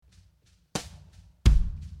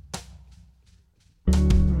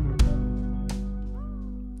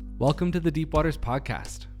Welcome to the Deep Waters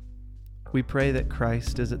Podcast. We pray that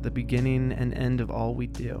Christ is at the beginning and end of all we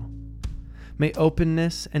do. May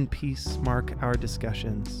openness and peace mark our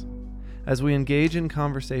discussions. As we engage in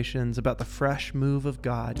conversations about the fresh move of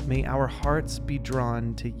God, may our hearts be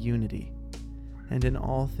drawn to unity. And in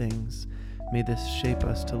all things, may this shape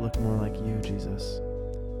us to look more like you, Jesus.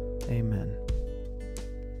 Amen.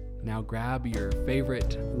 Now grab your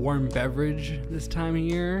favorite warm beverage this time of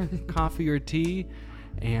year, coffee or tea,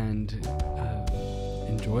 and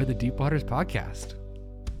enjoy the Deep Waters Podcast.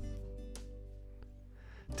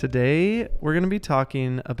 Today, we're going to be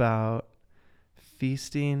talking about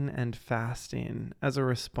feasting and fasting as a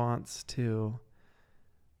response to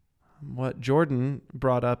what Jordan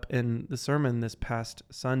brought up in the sermon this past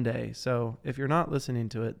Sunday. So if you're not listening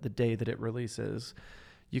to it the day that it releases,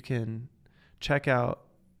 you can check out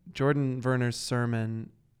Jordan Werner's sermon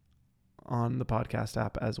on the podcast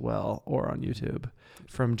app as well, or on YouTube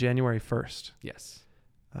from January 1st. Yes.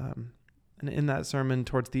 And in that sermon,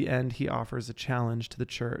 towards the end, he offers a challenge to the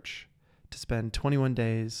church to spend 21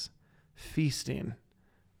 days feasting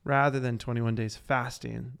rather than 21 days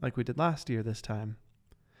fasting like we did last year this time.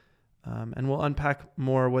 And we'll unpack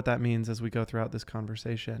more what that means as we go throughout this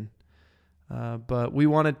conversation. But we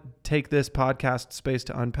want to take this podcast space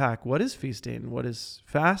to unpack what is feasting, what is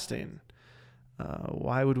fasting,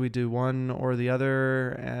 why would we do one or the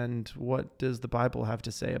other, and what does the Bible have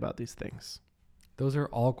to say about these things? Those are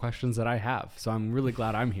all questions that I have, so I'm really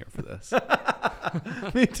glad I'm here for this.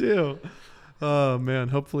 Me too. Oh, man.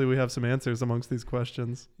 Hopefully we have some answers amongst these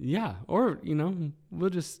questions. Yeah, or, we'll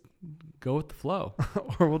just go with the flow.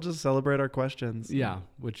 Or we'll just celebrate our questions. Yeah,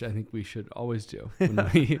 which I think we should always do when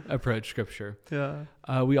we approach Scripture. Yeah.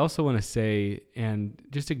 We also want to say and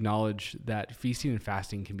just acknowledge that feasting and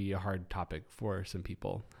fasting can be a hard topic for some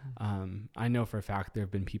people. I know for a fact there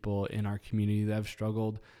have been people in our community that have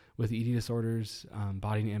struggled with eating disorders,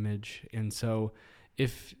 body image. And so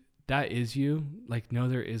if that is you, know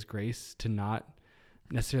there is grace to not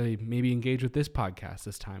necessarily maybe engage with this podcast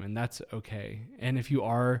this time, and that's okay. And if you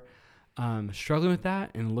are struggling with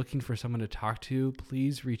that and looking for someone to talk to,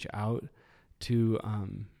 please reach out to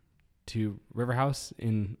River House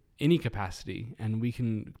in any capacity, and we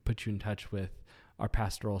can put you in touch with our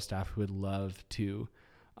pastoral staff who would love to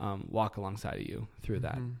walk alongside of you through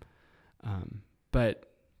that. But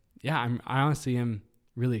yeah, I honestly am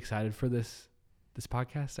really excited for this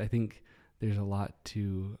podcast. I think there's a lot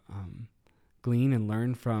to glean and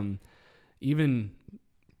learn from even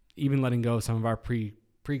letting go of some of our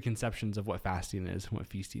preconceptions of what fasting is and what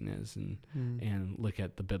feasting is, and look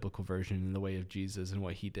at the biblical version and the way of Jesus and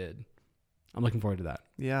what he did. I'm looking forward to that.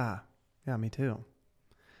 Yeah, me too.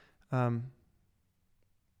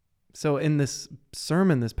 So in this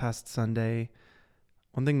sermon this past Sunday,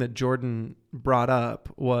 one thing that Jordan brought up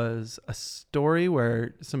was a story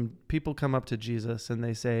where some people come up to Jesus and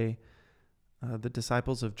they say, the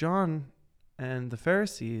disciples of John and the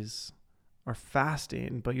Pharisees are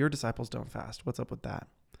fasting, but your disciples don't fast. What's up with that?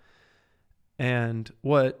 And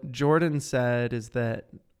what Jordan said is that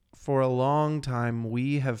for a long time,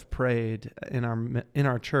 we have prayed in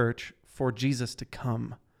our church for Jesus to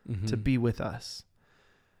come, to be with us,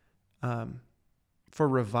 for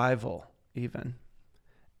revival even.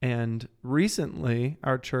 And recently,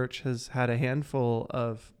 our church has had a handful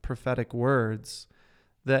of prophetic words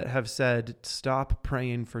that have said, stop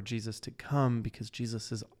praying for Jesus to come because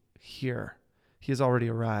Jesus is here. He has already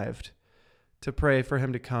arrived. To pray for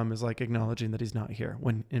him to come is like acknowledging that he's not here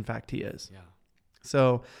when in fact he is. Yeah.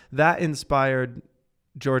 So that inspired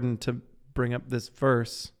Jordan to bring up this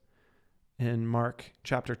verse in Mark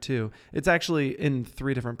chapter 2. It's actually in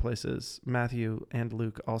 3 different places. Matthew and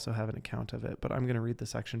Luke also have an account of it, but I'm going to read the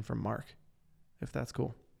section from Mark, if that's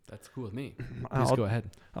cool. That's cool with me. Please go ahead.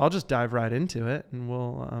 I'll just dive right into it, and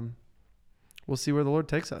we'll see where the Lord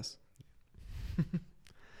takes us.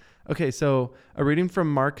 Okay, so a reading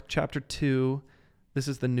from Mark chapter 2. This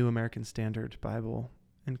is the New American Standard Bible,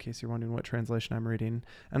 in case you're wondering what translation I'm reading.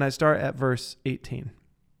 And I start at verse 18.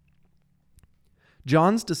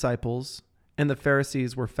 John's disciples and the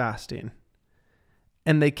Pharisees were fasting,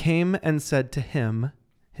 and they came and said to him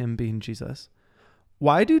being Jesus,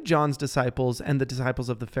 "Why do John's disciples and the disciples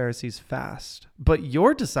of the Pharisees fast, but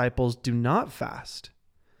your disciples do not fast?"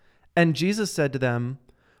 And Jesus said to them,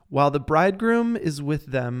 "While the bridegroom is with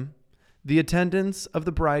them, the attendants of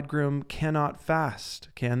the bridegroom cannot fast,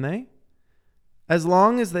 can they? As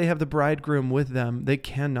long as they have the bridegroom with them, they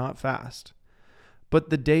cannot fast. But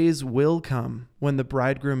the days will come when the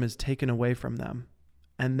bridegroom is taken away from them,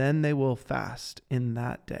 and then they will fast in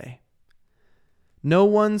that day. No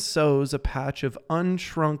one sews a patch of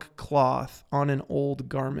unshrunk cloth on an old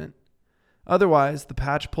garment. Otherwise, the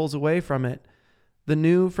patch pulls away from it, the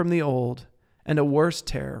new from the old, and a worse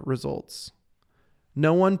tear results.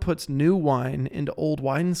 No one puts new wine into old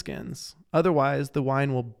wineskins. Otherwise, the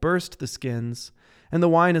wine will burst the skins, and the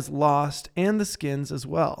wine is lost, and the skins as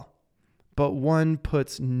well. But one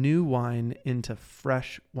puts new wine into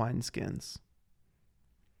fresh wineskins.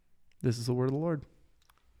 This is the word of the Lord.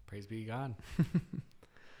 Praise be God.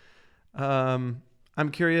 I'm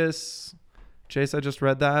curious, Chase, I just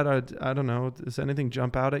read that. I don't know. Does anything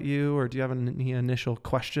jump out at you, or do you have any initial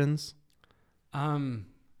questions?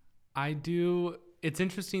 I do. It's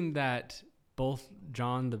interesting that both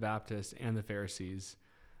John the Baptist and the Pharisees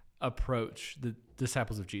approach the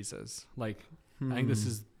disciples of Jesus. Like, I think this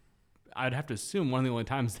is, I'd have to assume one of the only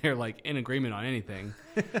times they're like in agreement on anything.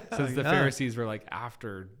 Since the Pharisees were like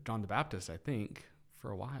after John the Baptist, I think,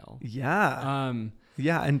 for a while. Yeah.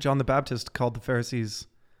 Yeah. And John the Baptist called the Pharisees,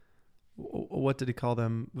 what did he call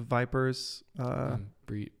them? Vipers? A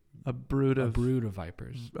brood of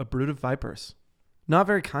vipers. A brood of vipers. Not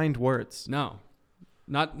very kind words. No.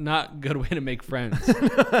 Not good way to make friends.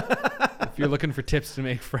 If you're looking for tips to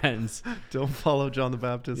make friends, don't follow John the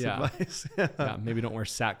Baptist's advice. Yeah, maybe don't wear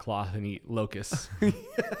sackcloth and eat locusts.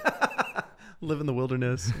 Live in the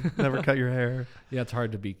wilderness. Never cut your hair. Yeah, it's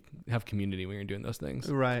hard to have community when you're doing those things.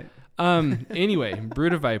 Right. Anyway,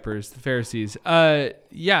 brood of vipers, the Pharisees.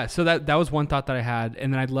 Yeah, so that was one thought that I had,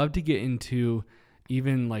 and then I'd love to get into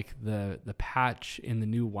even like the patch in the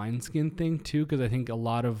new wineskin thing too, because I think a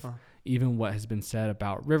lot of even what has been said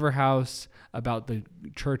about River House, about the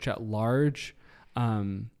church at large,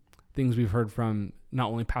 things we've heard from not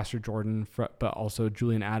only Pastor Jordan, but also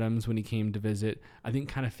Julian Adams when he came to visit, I think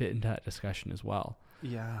kind of fit into that discussion as well.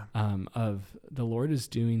 Yeah. Of the Lord is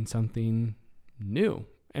doing something new,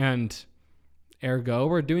 and ergo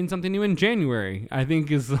we're doing something new in January, I think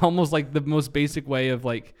is almost like the most basic way of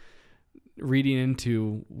like reading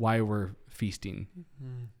into why we're feasting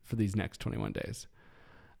for these next 21 days.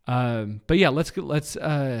 But yeah, let's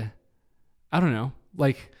I don't know,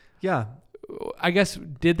 like, yeah, I guess,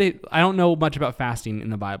 I don't know much about fasting in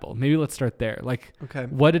the Bible. Maybe let's start there. Like, okay,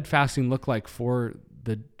 what did fasting look like for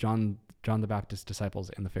the John the Baptist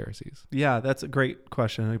disciples and the Pharisees? Yeah, that's a great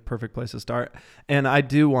question. A perfect place to start. And I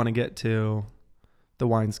do want to get to the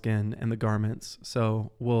wineskin and the garments.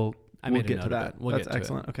 So we'll get to that. That's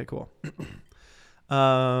excellent. Okay, cool.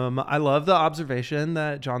 I love the observation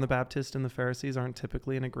that John the Baptist and the Pharisees aren't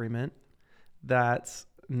typically in agreement. That's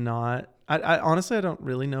not, I honestly, I don't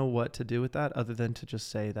really know what to do with that other than to just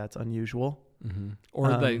say that's unusual. Mm-hmm. Or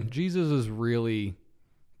that Jesus is really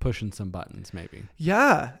pushing some buttons, maybe.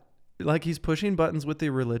 Yeah. Like he's pushing buttons with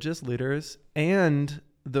the religious leaders and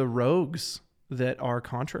the rogues that are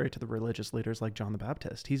contrary to the religious leaders like John the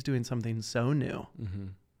Baptist. He's doing something so new.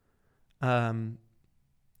 Mm-hmm.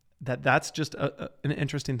 That's just an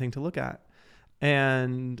interesting thing to look at.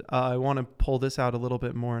 And I want to pull this out a little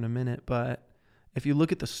bit more in a minute, but if you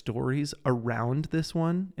look at the stories around this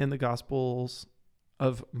one in the Gospels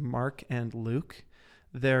of Mark and Luke,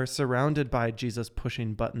 they're surrounded by Jesus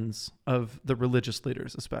pushing buttons of the religious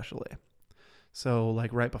leaders especially. So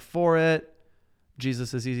like right before it,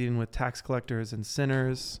 Jesus is eating with tax collectors and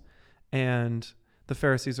sinners, and the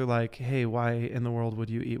Pharisees are like, hey, why in the world would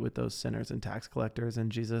you eat with those sinners and tax collectors?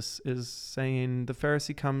 And Jesus is saying the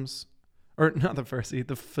physician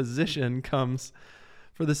comes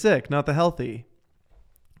for the sick, not the healthy.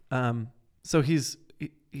 So he's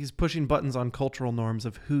pushing buttons on cultural norms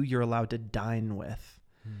of who you're allowed to dine with,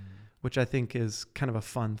 which I think is kind of a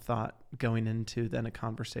fun thought going into then a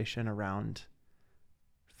conversation around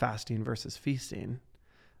fasting versus feasting.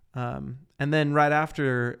 And then right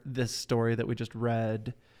after this story that we just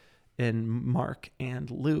read in Mark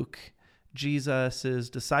and Luke, Jesus's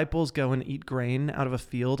disciples go and eat grain out of a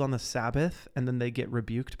field on the Sabbath, and then they get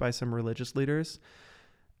rebuked by some religious leaders.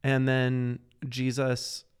 And then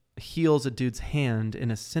Jesus heals a dude's hand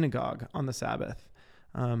in a synagogue on the Sabbath.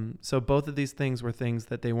 So both of these things were things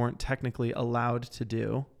that they weren't technically allowed to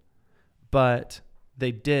do, but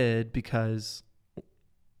they did because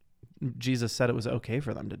Jesus said it was okay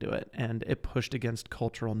for them to do it, and it pushed against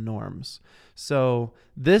cultural norms. So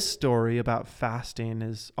this story about fasting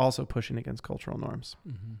is also pushing against cultural norms.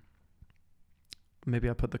 Mm-hmm. Maybe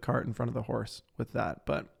I put the cart in front of the horse with that,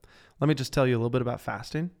 but let me just tell you a little bit about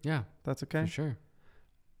fasting. Yeah. That's okay? For sure.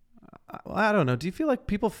 I don't know. Do you feel like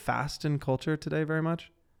people fast in culture today very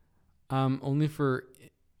much?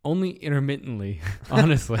 Only intermittently,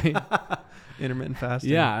 honestly. Intermittent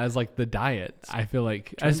fasting. Yeah, as like the diet. I feel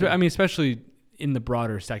like, especially in the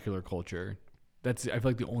broader secular culture, I feel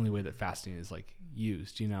like the only way that fasting is like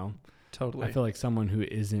used, you know? Totally. I feel like someone who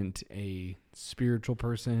isn't a spiritual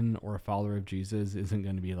person or a follower of Jesus isn't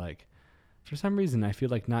going to be like, for some reason, I feel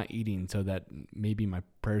like not eating so that maybe my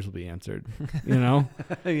prayers will be answered, you know?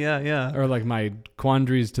 Yeah. Or like my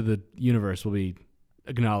quandaries to the universe will be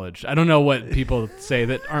acknowledged. I don't know what people say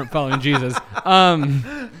that aren't following Jesus.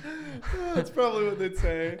 That's probably what they'd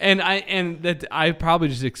say. And that I probably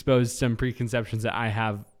just exposed some preconceptions that I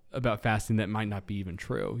have about fasting that might not be even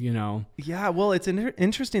true, you know? Yeah, well, it's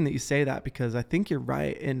interesting that you say that, because I think you're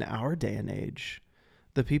right. In our day and age,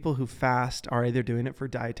 the people who fast are either doing it for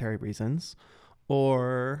dietary reasons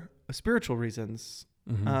or spiritual reasons,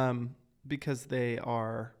 because they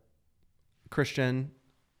are Christian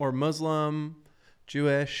or Muslim,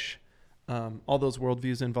 Jewish. All those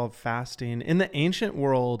worldviews involve fasting. In the ancient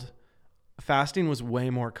world, fasting was way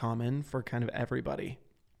more common for kind of everybody.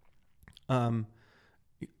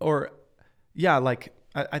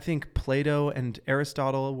 I think Plato and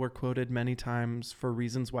Aristotle were quoted many times for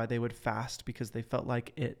reasons why they would fast, because they felt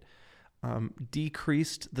like it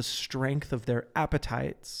decreased the strength of their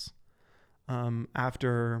appetites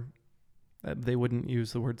after they wouldn't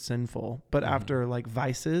use the word sinful, but after like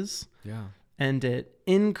vices. Yeah. And it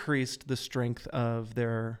increased the strength of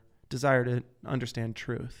their desire to understand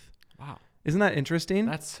truth. Wow. Isn't that interesting?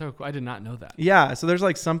 That's so cool. I did not know that. Yeah. So there's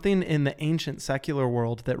like something in the ancient secular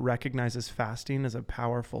world that recognizes fasting as a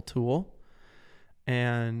powerful tool.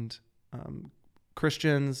 And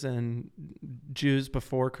Christians and Jews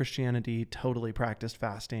before Christianity totally practiced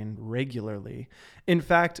fasting regularly. In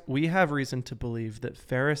fact, we have reason to believe that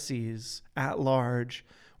Pharisees at large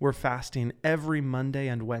were fasting every Monday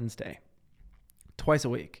and Wednesday, twice a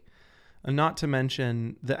week. And not to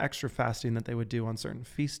mention the extra fasting that they would do on certain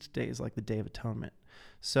feast days, like the Day of Atonement.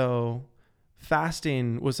 So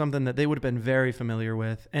fasting was something that they would have been very familiar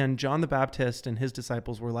with. And John the Baptist and his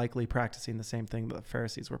disciples were likely practicing the same thing that the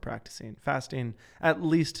Pharisees were practicing, fasting at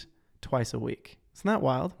least twice a week. Isn't that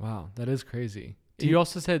wild? Wow, that is crazy. You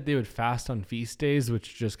also said they would fast on feast days,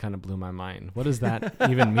 which just kind of blew my mind. What does that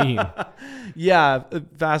even mean? Yeah,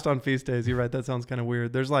 fast on feast days. You're right. That sounds kind of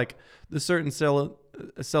weird. There's like the certain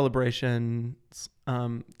celebrations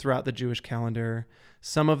throughout the Jewish calendar.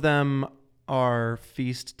 Some of them are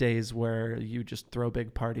feast days where you just throw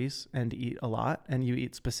big parties and eat a lot, and you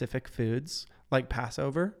eat specific foods like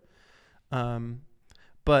Passover.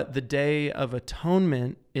 But the Day of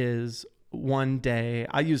Atonement is one day.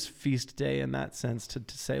 I use feast day in that sense to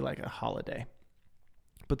say like a holiday.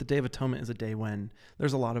 But the Day of Atonement is a day when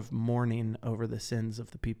there's a lot of mourning over the sins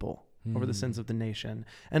of the people, over the sins of the nation.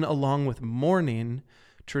 And along with mourning,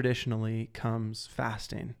 traditionally comes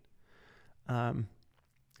fasting, for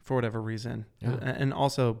whatever reason. Yeah. And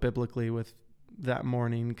also biblically, with that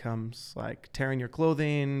mourning comes like tearing your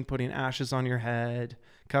clothing, putting ashes on your head,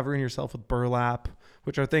 covering yourself with burlap,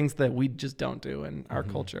 which are things that we just don't do in our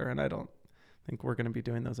culture. And I don't think we're going to be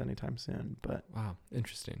doing those anytime soon. But wow,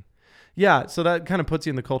 interesting. Yeah, so that kind of puts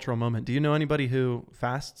you in the cultural moment. Do you know anybody who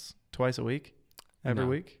fasts twice a week, every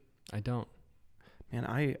week? I don't. Man,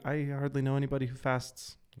 I hardly know anybody who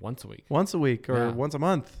fasts once a week or once a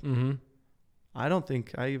month. Mm-hmm. I don't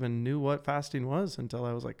think I even knew what fasting was until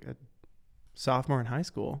I was like a sophomore in high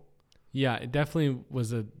school. Yeah, it definitely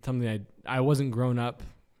was something I wasn't grown up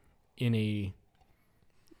in a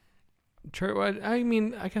church. I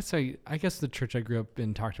mean, I guess the church I grew up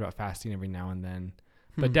in talked about fasting every now and then,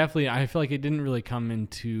 but definitely I feel like it didn't really come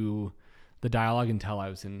into the dialogue until I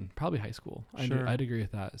was in probably high school. Sure. I'd agree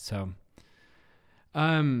with that. So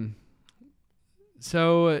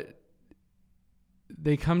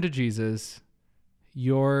they come to Jesus.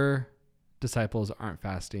 Your disciples aren't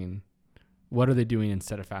fasting. What are they doing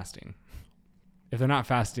instead of fasting? If they're not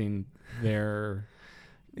fasting, they're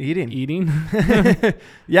Eating?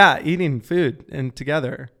 Yeah, eating food and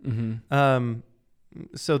together. Mm-hmm.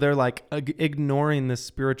 So they're like ignoring this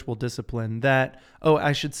spiritual discipline that,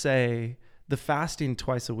 I should say, the fasting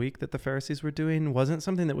twice a week that the Pharisees were doing wasn't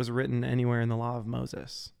something that was written anywhere in the law of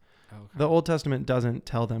Moses. Okay. The Old Testament doesn't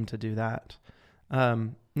tell them to do that.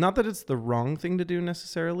 Not that it's the wrong thing to do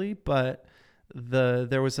necessarily, but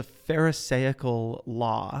there was a Pharisaical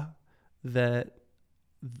law that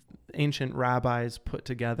ancient rabbis put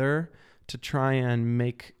together to try and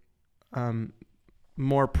make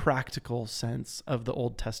more practical sense of the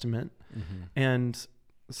Old Testament. Mm-hmm. And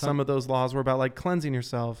some of those laws were about like cleansing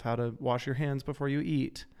yourself, how to wash your hands before you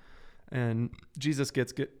eat. And Jesus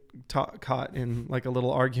gets caught in like a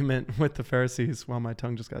little argument with the Pharisees. Well, my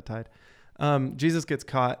tongue just got tied. Jesus gets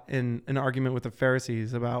caught in an argument with the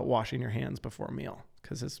Pharisees about washing your hands before a meal,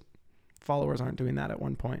 because his followers aren't doing that at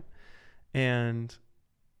one point. And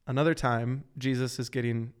Another time, Jesus is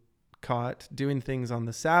getting caught doing things on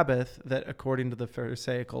the Sabbath that, according to the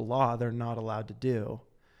Pharisaical law, they're not allowed to do.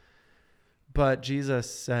 But Jesus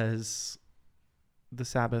says the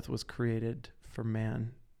Sabbath was created for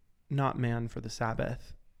man, not man for the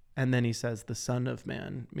Sabbath. And then he says the Son of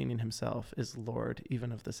Man, meaning himself, is Lord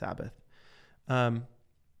even of the Sabbath.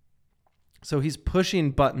 So he's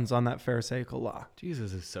pushing buttons on that Pharisaical law.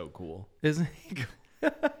 Jesus is so cool. Isn't he?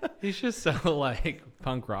 He's just so like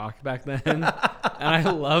punk rock back then. And I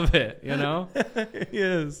love it, you know? He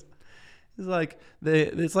is. It's like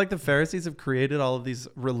the Pharisees have created all of these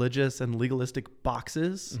religious and legalistic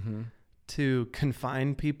boxes to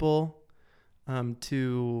confine people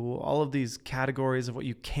to all of these categories of what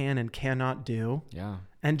you can and cannot do. Yeah.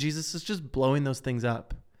 And Jesus is just blowing those things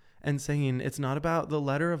up and saying it's not about the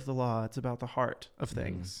letter of the law, it's about the heart of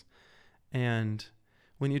things. And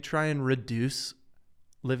when you try and reduce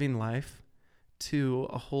living life to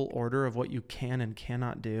a whole order of what you can and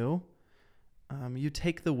cannot do, you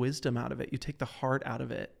take the wisdom out of it. You take the heart out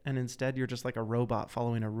of it. And instead, you're just like a robot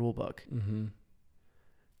following a rule book. Mm-hmm.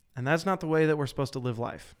 And that's not the way that we're supposed to live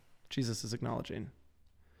life. Jesus is acknowledging.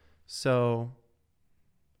 So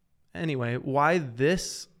anyway, why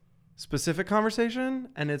this specific conversation?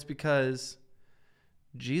 And it's because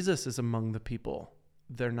Jesus is among the people.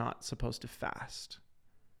 They're not supposed to fast.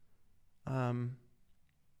 I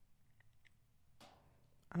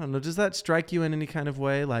don't know. Does that strike you in any kind of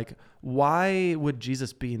way? Like, why would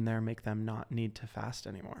Jesus being there make them not need to fast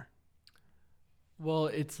anymore? Well,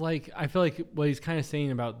 it's like, I feel like what he's kind of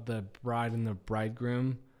saying about the bride and the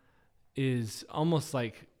bridegroom is almost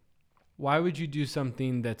like, why would you do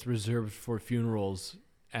something that's reserved for funerals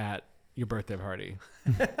at your birthday party?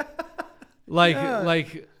 Like,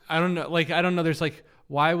 I don't know. There's like,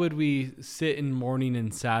 why would we sit in mourning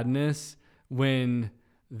and sadness when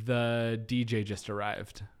the DJ just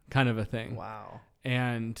arrived, kind of a thing? Wow.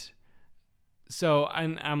 And so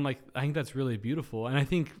I'm like, I think that's really beautiful. And I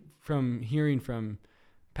think from hearing from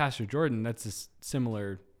Pastor Jordan, that's a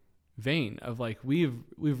similar vein of like, we've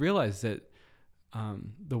realized that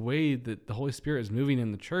the way that the Holy Spirit is moving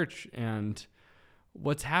in the church and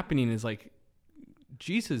what's happening is like,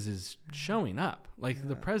 Jesus is showing up. Like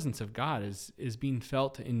the presence of God is being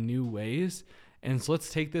felt in new ways. And so let's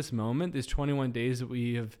take this moment, these 21 days that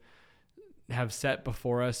we have set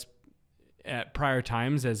before us at prior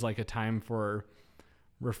times as like a time for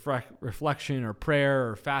reflection or prayer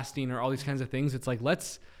or fasting or all these kinds of things. It's like,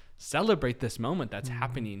 let's celebrate this moment that's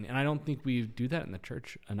happening. And I don't think we do that in the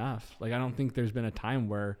church enough. Like, I don't think there's been a time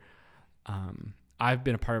where I've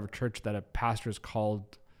been a part of a church that a pastor is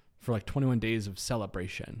called for like 21 days of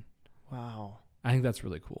celebration. Wow. I think that's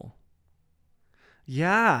really cool.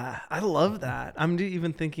 Yeah, I love that. I'm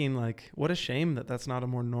even thinking like, what a shame that that's not a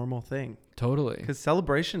more normal thing. Totally. Because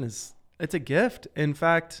celebration it's a gift. In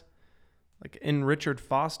fact, like in Richard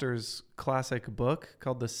Foster's classic book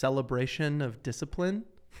called The Celebration of Discipline,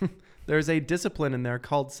 there's a discipline in there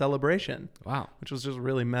called celebration. Wow. Which was just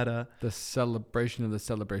really meta. The celebration of the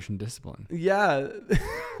celebration discipline. Yeah,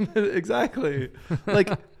 exactly. Like,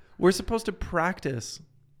 we're supposed to practice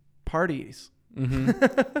parties.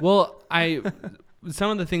 Mm-hmm. Well,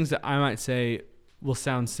 some of the things that I might say will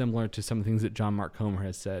sound similar to some of the things that John Mark Comer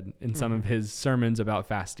has said in some of his sermons about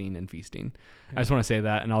fasting and feasting. Yeah. I just want to say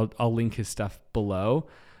that, and I'll link his stuff below.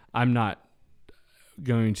 I'm not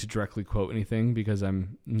going to directly quote anything because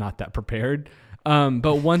I'm not that prepared.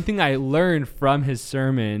 But one thing I learned from his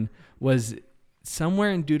sermon was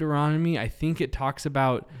somewhere in Deuteronomy, I think it talks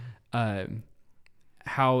about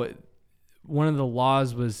how one of the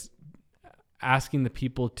laws was asking the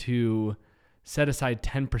people to set aside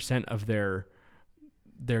 10% of their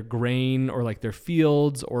grain or like their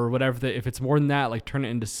fields or whatever. If it's more than that, like turn it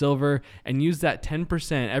into silver and use that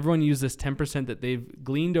 10%. Everyone use this 10% that they've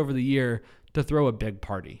gleaned over the year to throw a big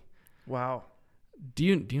party. Wow. Do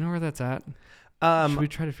you know where that's at? Should we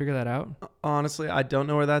try to figure that out? Honestly, I don't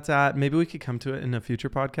know where that's at. Maybe we could come to it in a future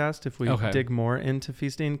podcast if we dig more into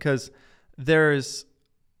feasting, because there's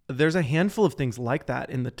a handful of things like that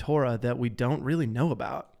in the Torah that we don't really know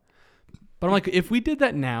about. But I'm like, if we did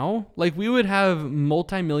that now, like we would have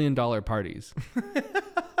multi-million-dollar parties,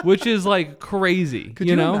 which is like crazy. Could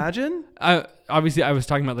you imagine? Obviously, I was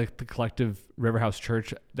talking about like the collective Riverhouse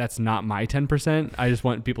Church. That's not my 10%. I just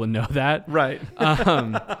want people to know that. Right.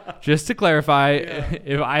 Just to clarify,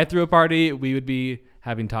 if I threw a party, we would be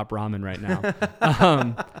having top ramen right now.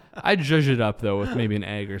 I'd zhuzh it up though with maybe an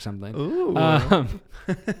egg or something. Ooh.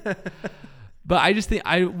 But I just think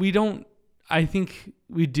I think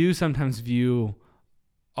we do sometimes view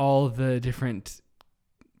all the different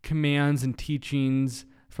commands and teachings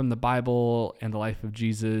from the Bible and the life of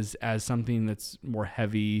Jesus as something that's more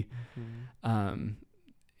heavy, and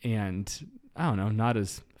I don't know, not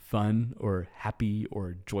as fun or happy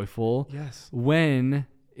or joyful. Yes. When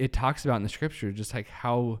it talks about in the scripture, just like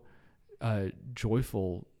how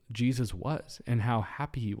joyful Jesus was and how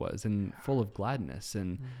happy he was and full of gladness,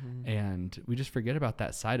 and we just forget about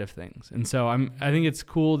that side of things. And so I think it's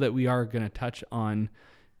cool that we are going to touch on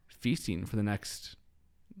feasting for the next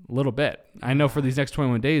little bit. I know for these next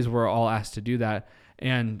 21 days, we're all asked to do that.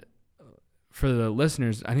 And for the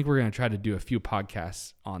listeners, I think we're going to try to do a few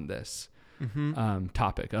podcasts on this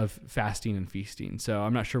topic of fasting and feasting. So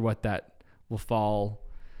I'm not sure how that will fall.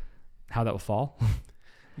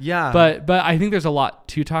 Yeah. But I think there's a lot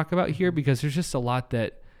to talk about here because there's just a lot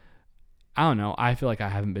that, I don't know, I feel like I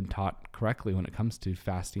haven't been taught correctly when it comes to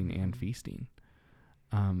fasting and feasting.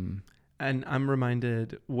 And I'm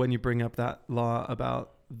reminded when you bring up that law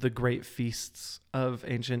about the great feasts of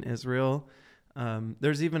ancient Israel,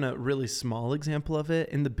 there's even a really small example of it.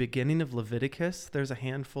 In the beginning of Leviticus, there's a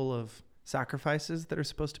handful of sacrifices that are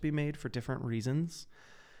supposed to be made for different reasons.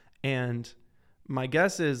 And my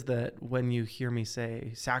guess is that when you hear me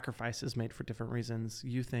say sacrifices made for different reasons,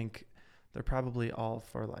 you think they're probably all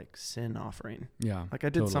for like sin offering. Yeah. Like I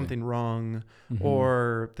did something wrong,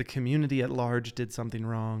 or the community at large did something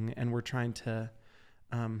wrong, and we're trying to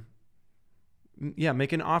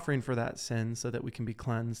make an offering for that sin so that we can be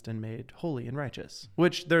cleansed and made holy and righteous,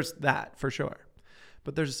 which there's that for sure.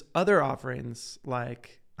 But there's other offerings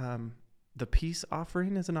like the peace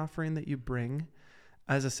offering is an offering that you bring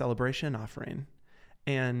as a celebration offering.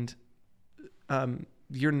 And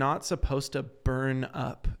you're not supposed to burn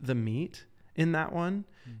up the meat in that one.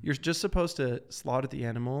 You're just supposed to slaughter the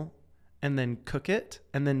animal and then cook it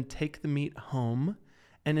and then take the meat home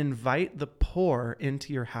and invite the poor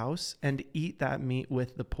into your house and eat that meat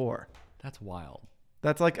with the poor. That's wild.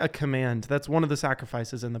 That's like a command. That's one of the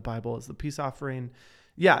sacrifices in the Bible is the peace offering.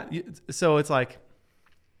 Yeah. So it's like,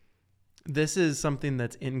 this is something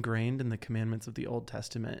that's ingrained in the commandments of the Old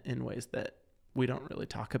Testament in ways that we don't really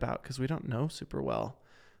talk about because we don't know super well.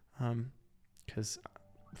 Because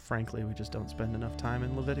frankly, we just don't spend enough time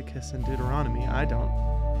in Leviticus and Deuteronomy. I don't.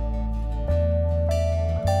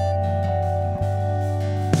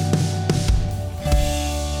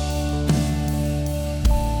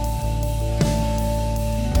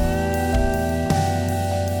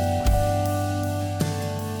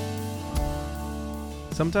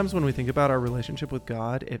 Sometimes when we think about our relationship with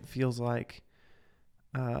God, it feels like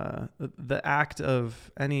the act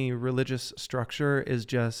of any religious structure is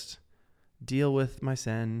just deal with my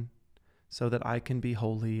sin so that I can be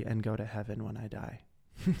holy and go to heaven when I die.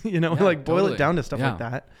 Boil it down to stuff like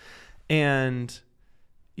that. And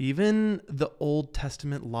even the Old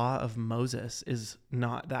Testament law of Moses is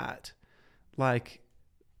not that. Like,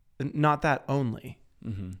 not that only.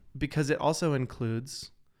 Because it also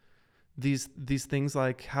includes these things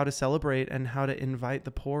like how to celebrate and how to invite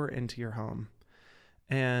the poor into your home.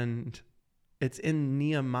 And it's in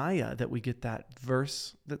Nehemiah that we get that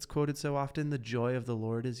verse that's quoted so often, the joy of the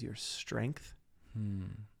Lord is your strength.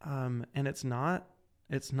 And it's not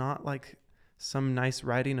like some nice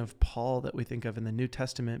writing of Paul that we think of in the New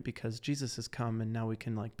Testament because Jesus has come and now we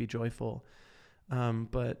can like be joyful.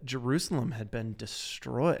 But Jerusalem had been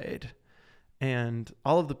destroyed. And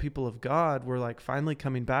all of the people of God were like finally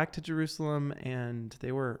coming back to Jerusalem, and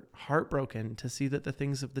they were heartbroken to see that the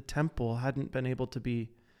things of the temple hadn't been able to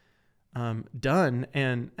be done.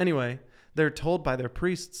 And anyway, they're told by their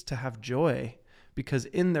priests to have joy because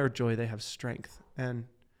in their joy they have strength. And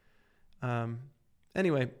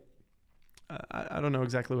anyway, I don't know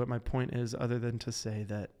exactly what my point is other than to say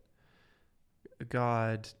that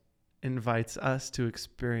God invites us to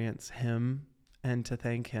experience him and to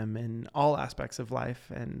thank him in all aspects of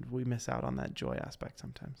life. And we miss out on that joy aspect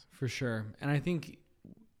sometimes. For sure. And I think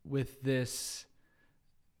with this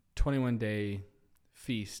 21-day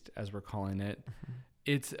feast, as we're calling it,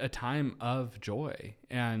 it's a time of joy.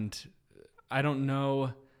 And I don't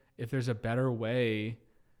know if there's a better way,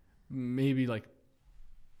 maybe like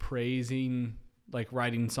praising, like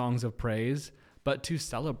writing songs of praise, but to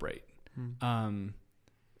celebrate.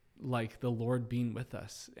 Like the Lord being with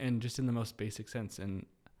us and just in the most basic sense. And,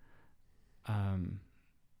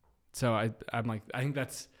 so I'm like, I think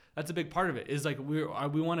that's a big part of it is like, we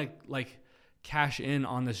want to like cash in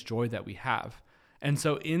on this joy that we have. And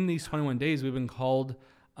so in these 21 days, we've been called,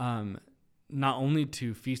 not only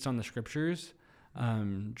to feast on the scriptures.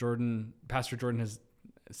 Pastor Jordan has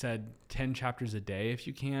said 10 chapters a day, if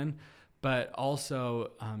you can, but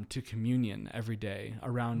also, to communion every day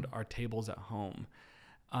around our tables at home.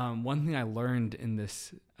 One thing I learned in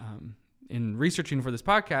this in researching for this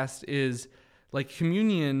podcast is like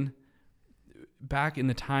communion back in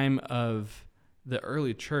the time of the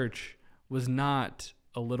early church was not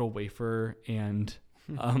a little wafer and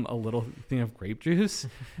a little thing of grape juice.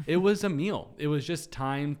 It was a meal. It was just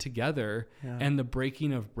time together, and the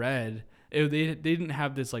breaking of bread. They didn't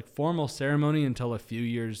have this like formal ceremony until a few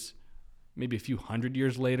years, maybe a few hundred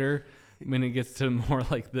years later, when it gets to more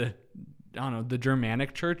like the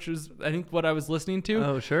Germanic church is, I think, what I was listening to.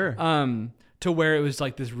 Oh, sure. To where it was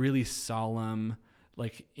like this really solemn,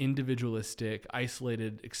 like individualistic,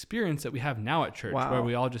 isolated experience that we have now at church, where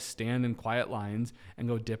we all just stand in quiet lines and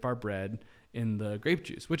go dip our bread in the grape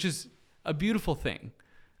juice, which is a beautiful thing.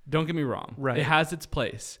 Don't get me wrong. Right. It has its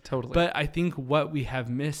place. Totally. But I think what we have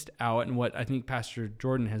missed out, and what I think Pastor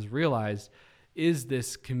Jordan has realized, is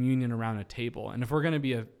this communion around a table. And if we're going to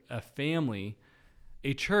be a family,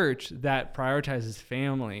 a church that prioritizes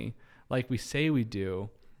family like we say we do,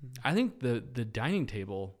 I think the dining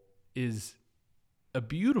table is a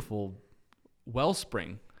beautiful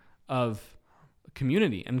wellspring of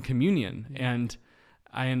community and communion. And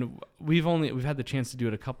we've had the chance to do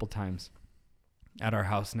it a couple times at our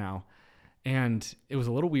house now, and it was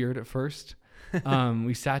a little weird at first.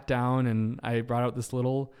 We sat down and I brought out this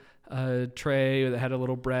little tray that had a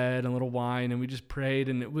little bread and a little wine, and we just prayed,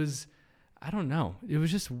 and it was, I don't know, it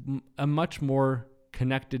was just a much more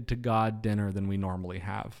connected to God dinner than we normally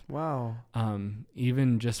have. Wow.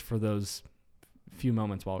 Even just for those few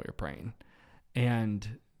moments while we were praying.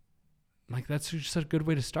 And like, that's just a good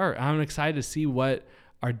way to start. I'm excited to see what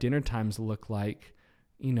our dinner times look like,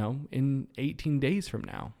 in 18 days from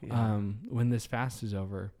now, when this fast is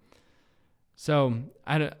over. So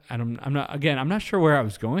I'm not sure where I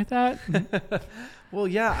was going with that. Well,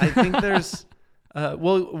 yeah, I think there's,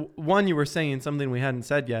 one, you were saying something we hadn't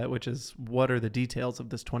said yet, which is what are the details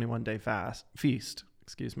of this 21-day feast,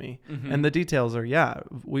 excuse me. Mm-hmm. And the details are,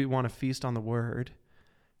 we want to feast on the word,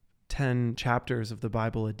 10 chapters of the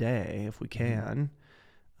Bible a day, if we can.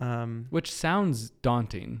 Which sounds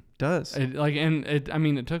daunting. Does.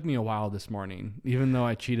 It took me a while this morning, even though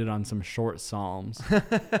I cheated on some short Psalms,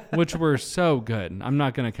 which were so good. I'm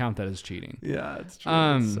not going to count that as cheating. Yeah, it's true.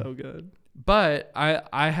 It's so good. But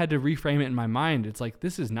I had to reframe it in my mind. It's like,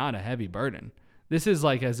 this is not a heavy burden. This is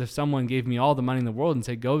like as if someone gave me all the money in the world and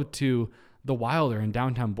said, go to the Wilder in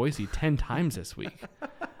downtown Boise 10 times this week.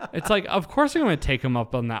 It's like, of course I'm going to take them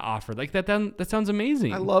up on that offer. Like that sounds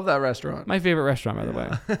amazing. I love that restaurant. My favorite restaurant, by the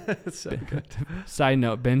way. It's so good. Side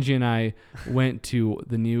note, Benji and I went to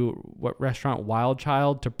the new restaurant, Wild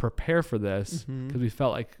Child, to prepare for this because we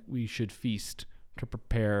felt like we should feast to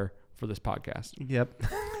prepare for this podcast. Yep.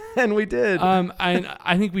 And we did.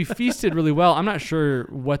 I think we feasted really well. I'm not sure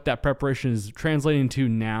what that preparation is translating to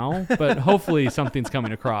now, but hopefully something's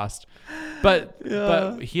coming across. But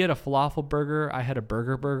he had a falafel burger, I had a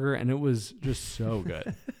burger, and it was just so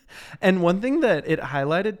good. And one thing that it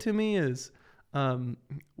highlighted to me is,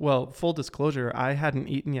 full disclosure, I hadn't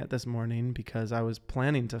eaten yet this morning because I was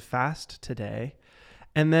planning to fast today.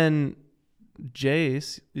 And then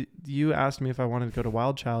Jace, you asked me if I wanted to go to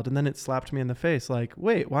Wild Child, and then it slapped me in the face like,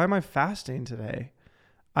 wait, why am I fasting today?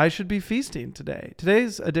 I should be feasting today.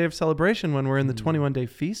 Today's a day of celebration when we're in the 21-day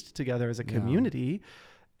feast together as a community.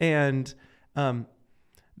 And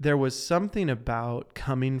there was something about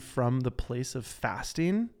coming from the place of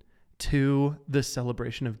fasting to the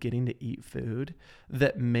celebration of getting to eat food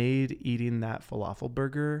that made eating that falafel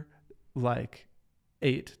burger like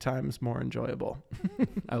 8 times more enjoyable.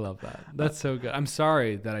 I love that. That's so good. I'm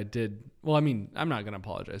sorry that I did. Well, I mean, I'm not going to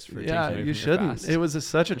apologize for taking away from you shouldn't. Fast. It was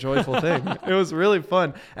such a joyful thing. It was really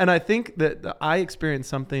fun. And I think that I experienced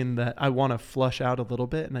something that I want to flush out a little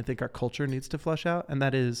bit, and I think our culture needs to flush out, and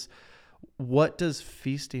that is, what does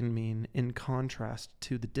feasting mean in contrast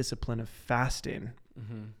to the discipline of fasting?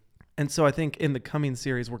 Mm-hmm. And so I think in the coming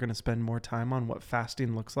series, we're going to spend more time on what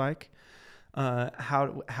fasting looks like.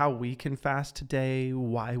 How we can fast today,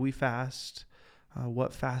 why we fast,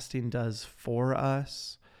 what fasting does for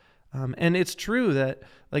us. And it's true that,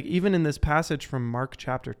 like, even in this passage from Mark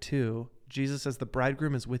chapter 2, Jesus says the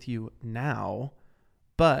bridegroom is with you now,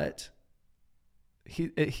 but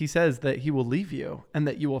he says that he will leave you and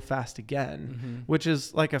that you will fast again, which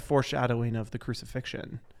is like a foreshadowing of the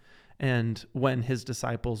crucifixion. And when his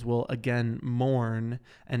disciples will again mourn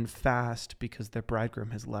and fast because their bridegroom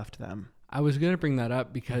has left them. I was going to bring that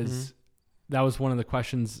up because that was one of the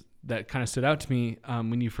questions that kind of stood out to me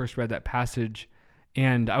when you first read that passage.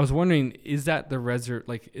 And I was wondering, is that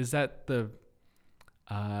is that the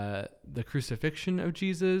crucifixion of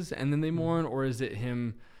Jesus and then they mourn, or is it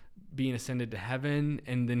him being ascended to heaven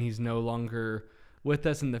and then he's no longer with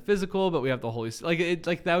us in the physical, but we have the Holy Spirit.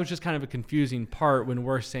 Like that was just kind of a confusing part when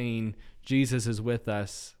we're saying Jesus is with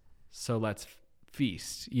us, so let's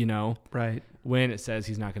feast, Right. when it says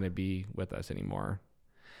he's not going to be with us anymore.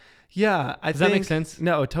 Yeah. Does that make sense?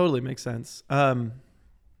 No, it totally makes sense.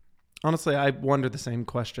 Honestly, I wonder the same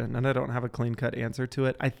question, and I don't have a clean cut answer to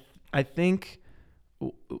it. I think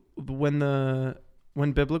when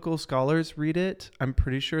biblical scholars read it, I'm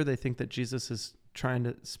pretty sure they think that Jesus is trying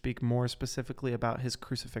to speak more specifically about his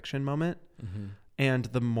crucifixion moment and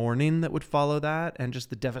the mourning that would follow that, and just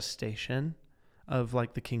the devastation of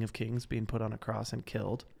like the King of Kings being put on a cross and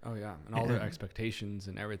killed. Oh yeah, and all their expectations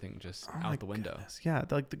and everything just out the window. Goodness. Yeah,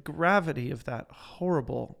 like the gravity of that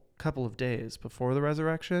horrible couple of days before the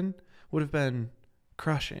resurrection would have been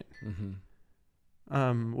crushing.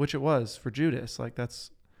 Which it was for Judas. Like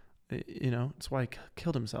that's, it's why he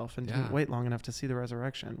killed himself and didn't wait long enough to see the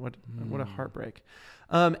resurrection. What a heartbreak.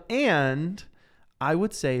 And I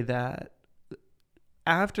would say that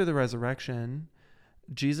after the resurrection,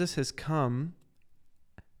 Jesus has come.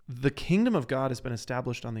 The kingdom of God has been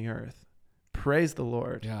established on the earth. Praise the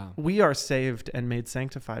Lord. Yeah. We are saved and made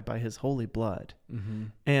sanctified by his holy blood.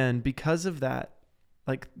 And because of that,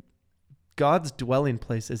 like God's dwelling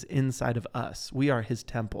place is inside of us. We are his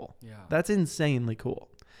temple. Yeah. That's insanely cool.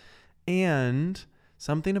 And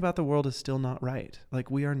something about the world is still not right.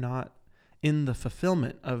 Like we are not in the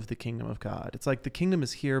fulfillment of the kingdom of God. It's like the kingdom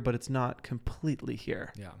is here, but it's not completely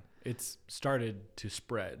here. Yeah. It's started to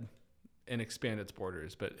spread and expand its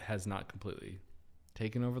borders, but has not completely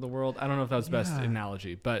taken over the world. I don't know if that was the best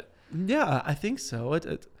analogy, but yeah, I think so.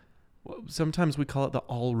 Sometimes we call it the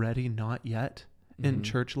already not yet in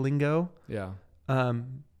church lingo. Yeah.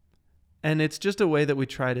 And it's just a way that we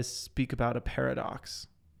try to speak about a paradox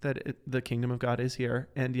that the kingdom of God is here,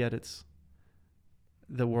 and yet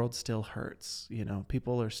the world still hurts.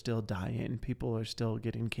 People are still dying. People are still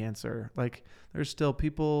getting cancer. Like there's still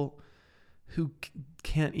people who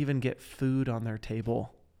can't even get food on their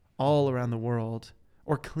table all around the world,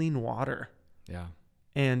 or clean water. Yeah.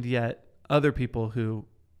 And yet other people who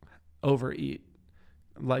overeat,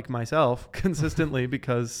 like myself, consistently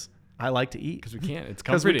because I like to eat. Because we can't. It's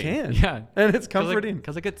comforting. Because we can. Yeah. And it's comforting.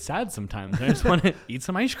 Because I get sad sometimes. I just want to eat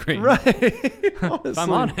some ice cream. Right. If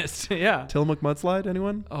I'm honest. Yeah. Tillamook mudslide,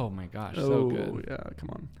 anyone? Oh my gosh. So good. Oh, yeah.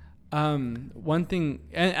 Come on. One thing,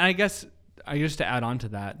 and I guess just to add on to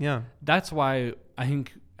that. Yeah. That's why I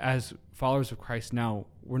think as followers of Christ now,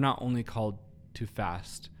 we're not only called to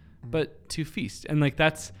fast, but to feast. And like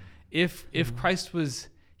that's, if Christ was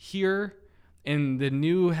here and the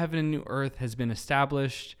new heaven and new earth has been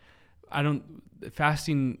established,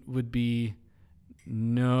 fasting would be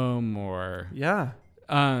no more. Yeah.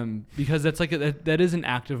 Because that's that is an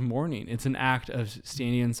act of mourning. It's an act of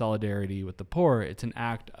standing in solidarity with the poor. It's an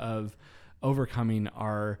act of overcoming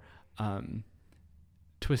our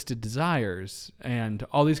twisted desires and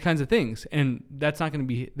all these kinds of things. And that's not going to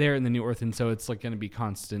be there in the new earth. And so it's like going to be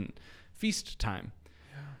constant feast time.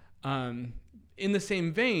 Yeah. In the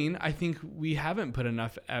same vein, I think we haven't put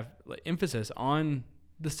enough emphasis on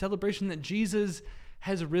the celebration that Jesus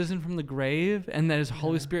has risen from the grave and that his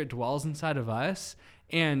Holy Spirit dwells inside of us.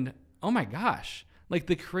 And oh my gosh, like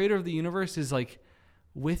the creator of the universe is like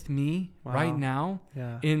with me right now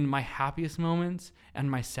in my happiest moments and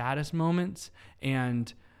my saddest moments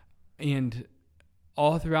and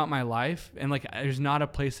all throughout my life. And like, there's not a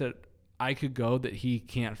place that I could go that he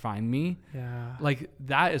can't find me. Yeah. Like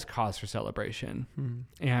that is cause for celebration.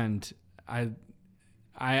 And I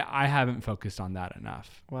haven't focused on that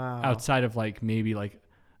enough. Wow. Outside of like maybe like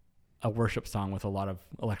a worship song with a lot of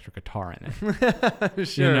electric guitar in it.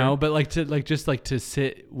 Sure. But like to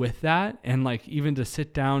sit with that, and like even to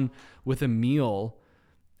sit down with a meal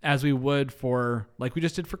as we would for, like we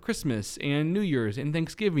just did for Christmas and New Year's and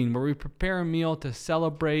Thanksgiving, where we prepare a meal to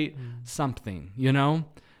celebrate something,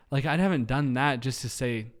 Like I haven't done that just to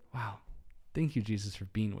say, wow, thank you, Jesus, for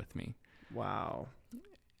being with me. Wow.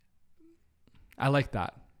 I like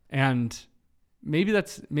that. And maybe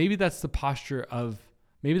that's the posture of,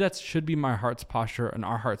 maybe that should be my heart's posture and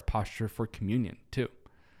our heart's posture for communion too.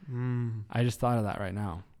 I just thought of that right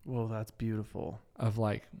now. Well, that's beautiful. Of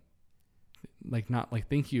like not like,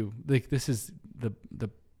 thank you. Like this is the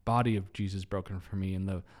body of Jesus broken for me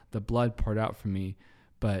and the blood poured out for me.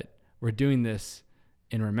 But we're doing this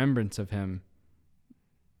in remembrance of him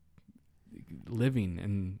living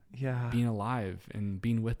and being alive and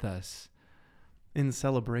being with us. In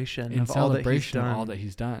celebration of all that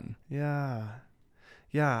he's done. Yeah.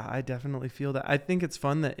 Yeah, I definitely feel that. I think it's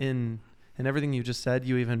fun that in everything you just said,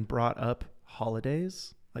 you even brought up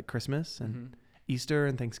holidays like Christmas and Easter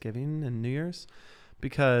and Thanksgiving and New Year's,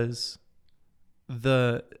 because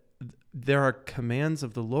there are commands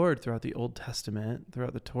of the Lord throughout the Old Testament,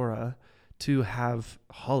 throughout the Torah, to have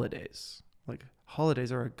holidays. Like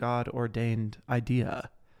holidays are a God-ordained idea.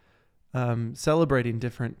 Celebrating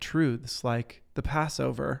different truths like the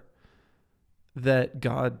Passover, that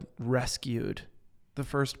God rescued the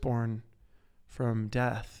firstborn from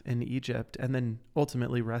death in Egypt and then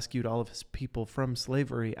ultimately rescued all of his people from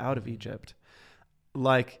slavery out of Egypt.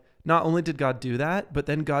 Like, not only did God do that, but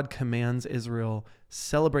then God commands Israel,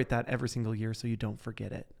 celebrate that every single year so you don't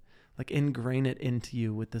forget it. Like, ingrain it into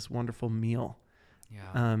you with this wonderful meal.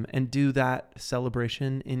 Yeah. And do that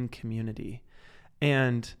celebration in community.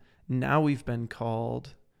 And now we've been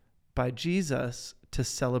called by Jesus to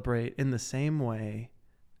celebrate in the same way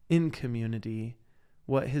in community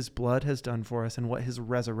what his blood has done for us and what his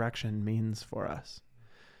resurrection means for us.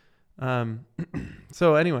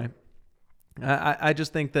 So anyway, I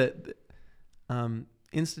just think that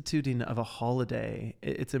instituting of a holiday,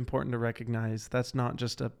 it's important to recognize that's not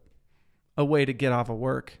just a way to get off of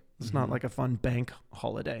work. It's not like a fun bank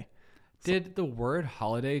holiday. Did the word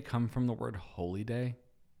holiday come from the word holy day?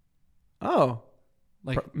 Oh,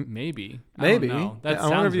 like maybe. Maybe. I don't know. That I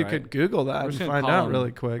wonder if you right. could Google that and find out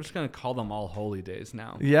really quick. We're just gonna call them all holy days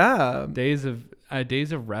now. Yeah. Days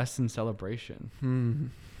of rest and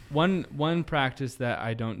celebration. One practice that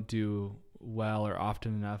I don't do well or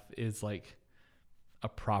often enough is like a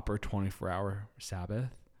proper 24-hour Sabbath.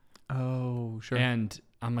 Oh, sure. And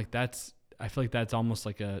I'm like, I feel like that's almost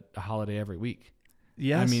like a holiday every week.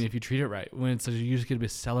 Yes. I mean, if you treat it right, when it's you just get to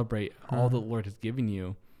celebrate all the Lord has given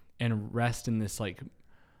you and rest in this like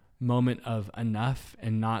moment of enough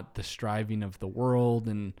and not the striving of the world.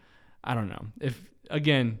 And I don't know if,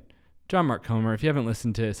 again, John Mark Comer, if you haven't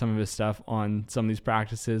listened to some of his stuff on some of these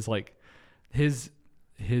practices, like his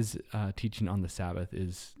teaching on the Sabbath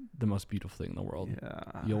is the most beautiful thing in the world. Yeah.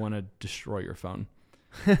 You'll want to destroy your phone.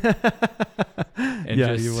 And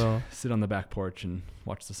yeah, just you will sit on the back porch and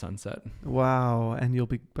watch the sunset. Wow. And you'll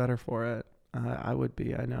be better for it. I would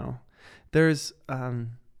be, I know. There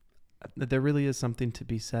really is something to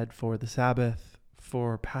be said for the Sabbath,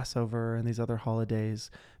 for Passover and these other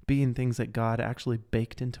holidays being things that God actually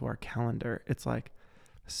baked into our calendar. It's like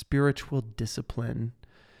spiritual discipline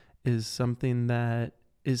is something that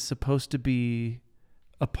is supposed to be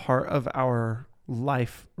a part of our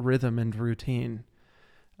life rhythm and routine.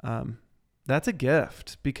 That's a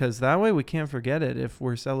gift, because that way we can't forget it if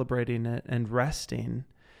we're celebrating it and resting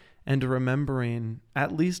and remembering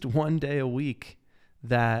at least one day a week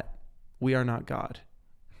that we are not God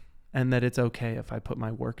and that it's okay if I put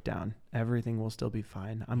my work down. Everything will still be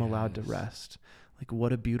fine. I'm allowed to rest. Like,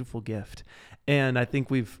 what a beautiful gift. And I think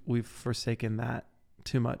we've forsaken that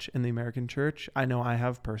too much in the American church. I know I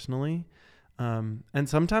have personally. And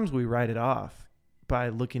sometimes we write it off by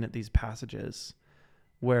looking at these passages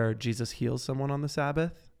where Jesus heals someone on the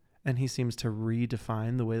Sabbath, and he seems to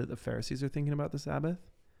redefine the way that the Pharisees are thinking about the Sabbath,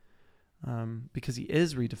 because he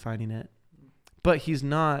is redefining it, but he's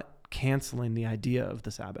not canceling the idea of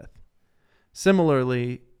the Sabbath.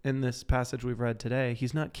 Similarly, in this passage we've read today,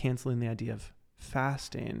 he's not canceling the idea of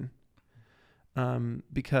fasting,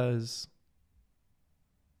 because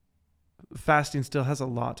fasting still has a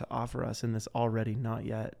lot to offer us in this already not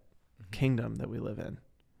yet kingdom that we live in.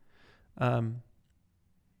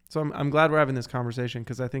 So I'm glad we're having this conversation,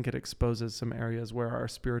 because I think it exposes some areas where our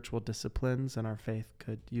spiritual disciplines and our faith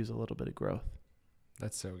could use a little bit of growth.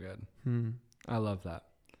 That's so good. I love that.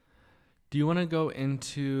 Do you want to go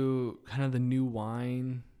into kind of the new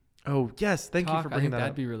wine? Oh, yes. Thank you for bringing that up.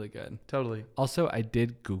 That'd be really good. Totally. Also, I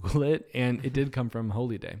did Google it, and it did come from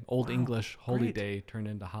Holy Day. Old Wow, English Holy great. Day turned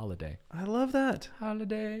into holiday. I love that.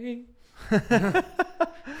 Holiday. Yeah.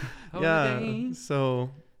 Holiday.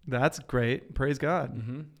 So that's great. Praise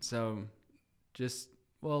God. So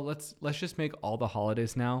let's just make all the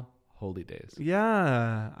holidays now holy days.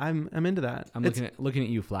 Yeah. I'm into that. I'm looking at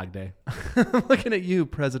you, Flag Day. I'm looking at you,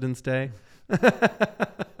 President's Day.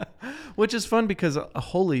 Which is fun, because a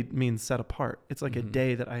holy means set apart. It's like a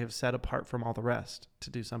day that I have set apart from all the rest to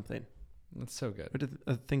do something. That's so good. Or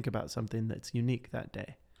to think about something that's unique that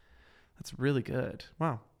day. That's really good.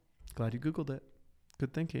 Wow. Glad you Googled it.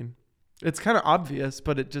 Good thinking. It's kind of obvious,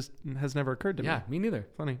 but it just has never occurred to me. Yeah, me neither.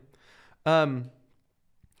 Funny.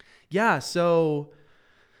 Yeah, so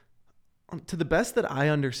to the best that I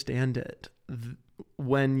understand it,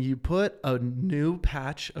 when you put a new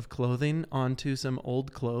patch of clothing onto some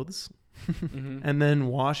old clothes and then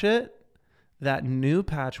wash it, that new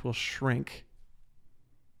patch will shrink.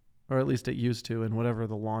 Or at least it used to, in whatever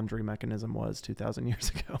the laundry mechanism was 2,000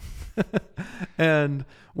 years ago. And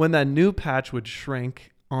when that new patch would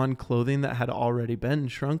shrink on clothing that had already been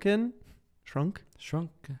shrunken, shrunked,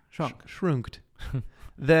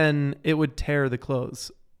 then it would tear the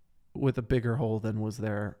clothes with a bigger hole than was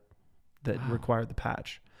there that required the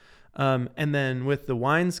patch. And then with the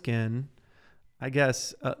wineskin, I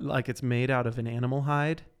guess like it's made out of an animal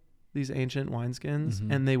hide, these ancient wineskins,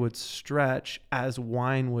 and they would stretch as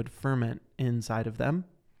wine would ferment inside of them.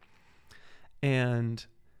 And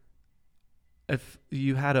if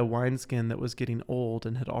you had a wineskin that was getting old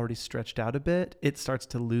and had already stretched out a bit, it starts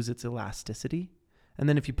to lose its elasticity. And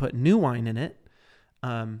then if you put new wine in it,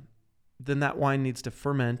 then that wine needs to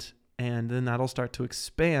ferment, and then that'll start to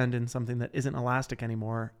expand in something that isn't elastic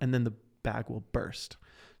anymore, and then the bag will burst.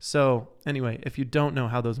 So anyway, if you don't know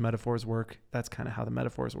how those metaphors work, that's kind of how the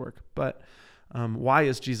metaphors work. But why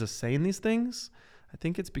is Jesus saying these things? I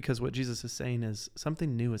think it's because what Jesus is saying is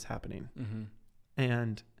something new is happening.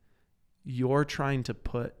 And you're trying to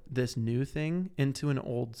put this new thing into an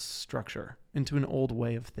old structure, into an old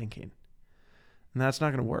way of thinking. And that's not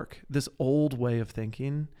going to work. This old way of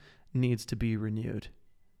thinking needs to be renewed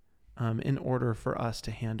in order for us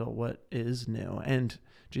to handle what is new. And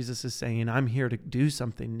Jesus is saying, I'm here to do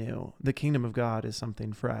something new. The kingdom of God is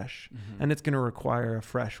something fresh, and it's going to require a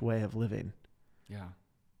fresh way of living. Yeah.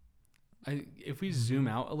 If we zoom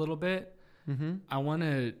out a little bit, I want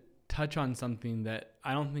to touch on something that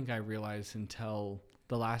I don't think I realized until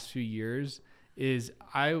the last few years is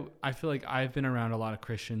I feel like I've been around a lot of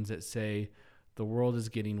Christians that say the world is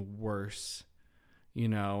getting worse. You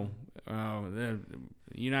know, the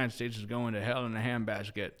United States is going to hell in a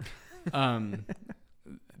handbasket.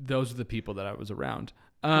 Those are the people that I was around.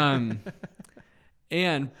 But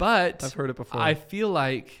I've heard it before. I feel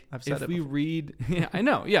like if we read, yeah, I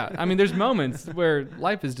know. Yeah. I mean, there's moments where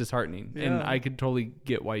life is disheartening, and I could totally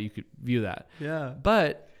get why you could view that. Yeah.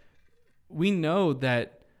 But we know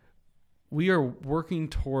that we are working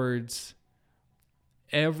towards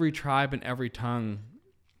every tribe and every tongue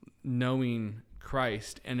knowing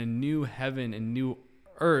Christ and a new heaven and new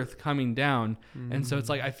earth coming down. And so it's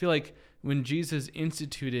like, I feel like when Jesus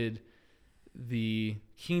instituted the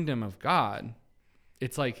kingdom of God,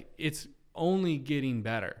 it's like it's only getting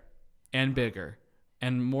better and bigger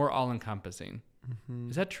and more all-encompassing.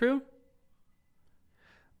 Is that true?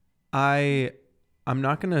 I'm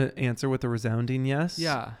not going to answer with a resounding yes.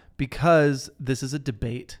 Yeah. Because this is a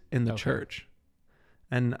debate in the church.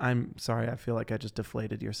 And I'm sorry, I feel like I just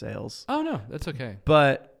deflated your sails. Oh, no, that's okay.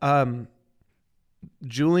 But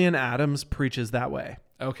Julian Adams preaches that way.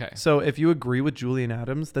 Okay. So if you agree with Julian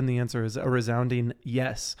Adams, then the answer is a resounding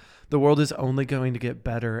yes. The world is only going to get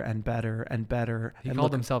better and better and better. He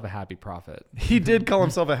called himself a happy prophet. He did call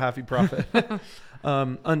himself a happy prophet.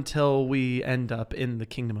 Until we end up in the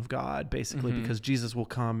kingdom of God, basically, because Jesus will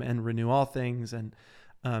come and renew all things. And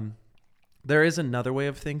there is another way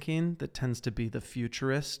of thinking that tends to be the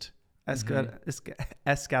futurist,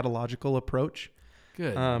 eschatological approach.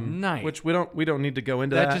 Good night. Which we don't need to go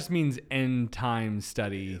into that. That just means end time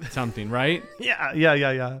study something, right?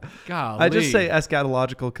 Yeah. Golly. I just say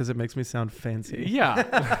eschatological because it makes me sound fancy.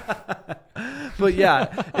 Yeah. But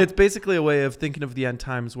yeah, it's basically a way of thinking of the end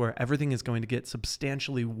times where everything is going to get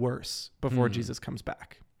substantially worse before Jesus comes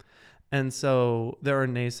back. And so there are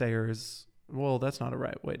naysayers. Well, that's not a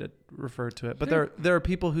right way to refer to it. But there are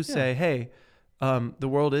people who say, hey, the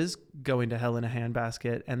world is going to hell in a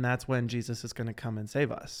handbasket, and that's when Jesus is going to come and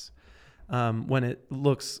save us. When it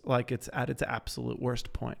looks like it's at its absolute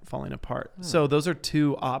worst point, falling apart. So those are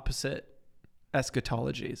two opposite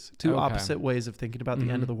eschatologies, two opposite ways of thinking about the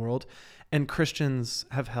end of the world. And Christians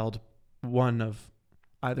have held one of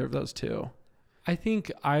either of those two. I think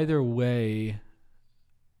either way,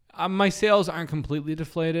 my sails aren't completely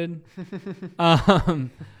deflated. I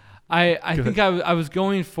think I was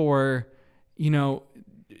going for,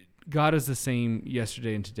 God is the same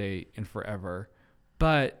yesterday and today and forever,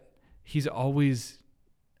 but he's always,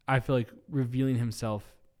 I feel like, revealing himself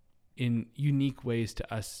in unique ways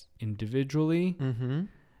to us individually.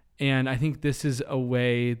 And I think this is a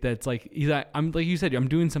way that's like, I'm like you said, I'm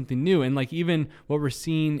doing something new. And like even what we're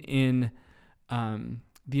seeing in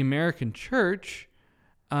the American church,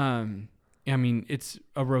 I mean, it's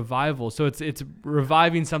a revival. So it's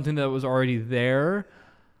reviving something that was already there.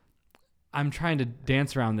 I'm trying to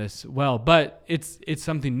dance around this but it's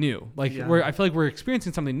something new. Like I feel like we're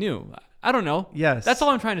experiencing something new. I don't know. Yes. That's all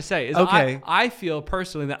I'm trying to say. Is okay. I feel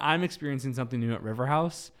personally that I'm experiencing something new at River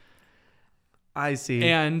House. I see.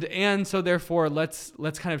 And so therefore let's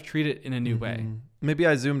kind of treat it in a new way. Maybe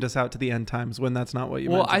I zoomed us out to the end times when that's not what you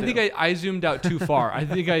meant to I do. think I zoomed out too far. I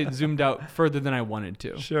think I zoomed out further than I wanted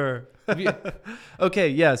to. Sure. Have you- Okay,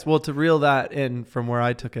 yes. Well, to reel that in from where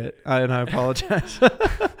I took it, and I apologize.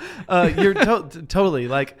 You're totally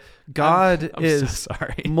like God I'm is so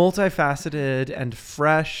sorry. multifaceted and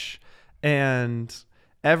fresh, and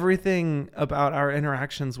everything about our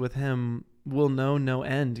interactions with him will know no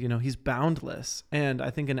end. You know, he's boundless. And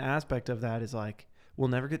I think an aspect of that is like, we'll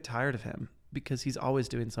never get tired of him because he's always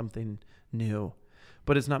doing something new.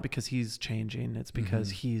 But it's not because he's changing. It's because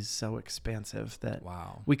he's so expansive that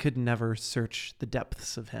Wow. we could never search the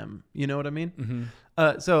depths of him. You know what I mean?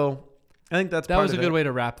 Mm-hmm. So I think that was a good way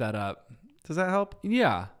to wrap that up. Does that help?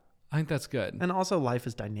 Yeah, I think that's good. And also life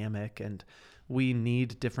is dynamic and we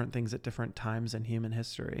need different things at different times in human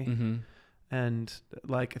history. Mm-hmm. And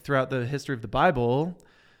like throughout the history of the Bible,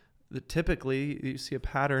 typically you see a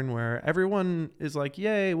pattern where everyone is like,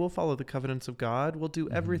 yay, we'll follow the covenants of God. We'll do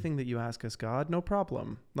everything that you ask us, God. No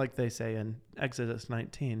problem. Like they say in Exodus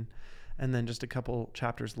 19. And then just a couple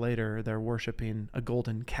chapters later, they're worshiping a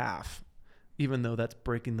golden calf, even though that's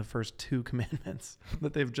breaking the first 2 commandments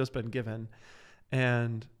that they've just been given.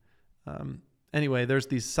 And anyway, there's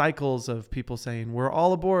these cycles of people saying, we're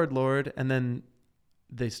all aboard, Lord. And then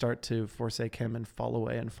they start to forsake him and fall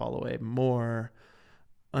away more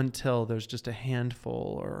until there's just a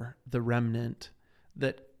handful or the remnant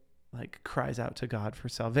that like cries out to God for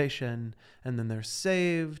salvation, and then they're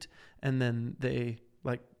saved, and then they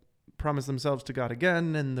like promise themselves to God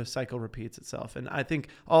again, and the cycle repeats itself. And I think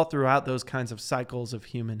all throughout those kinds of cycles of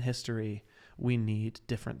human history, we need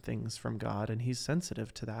different things from God, and he's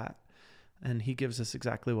sensitive to that, and he gives us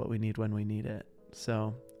exactly what we need when we need it.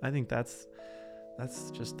 So I think that's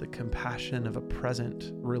just the compassion of a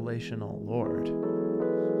present relational Lord.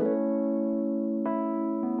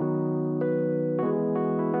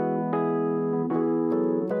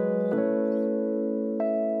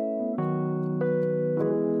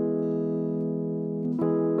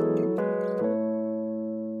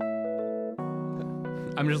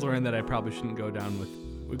 I'm just learning that I probably shouldn't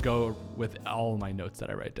go with all my notes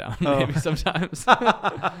that I write down. Maybe sometimes.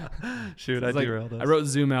 Shoot, I like, derailed us. I wrote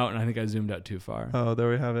zoom out, and I think I zoomed out too far. Oh,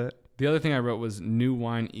 there we have it. The other thing I wrote was new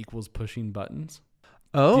wine equals pushing buttons.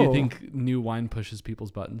 Oh. Do you think new wine pushes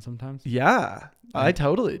people's buttons sometimes? Yeah, I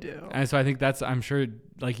totally do. And so I think I'm sure,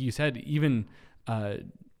 like you said, even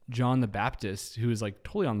John the Baptist, who is like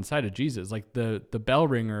totally on the side of Jesus, like the bell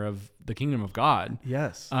ringer of the kingdom of God.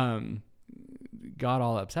 Yes. Got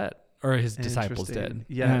all upset, or his disciples did.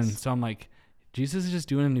 Yes. And so I'm like, Jesus is just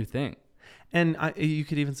doing a new thing. And you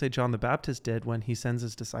could even say John the Baptist did when he sends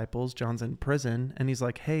his disciples. John's in prison, and he's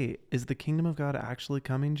like, hey, is the kingdom of God actually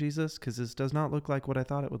coming, Jesus? Because this does not look like what I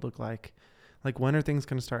thought it would look like. Like, when are things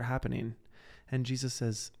going to start happening? And Jesus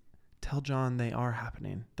says, tell John they are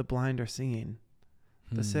happening. The blind are seeing.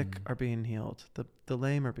 The sick are being healed. The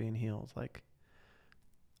lame are being healed. Like,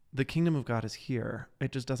 the kingdom of God is here.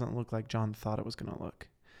 It just doesn't look like John thought it was going to look.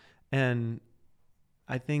 And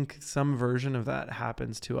I think some version of that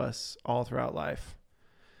happens to us all throughout life.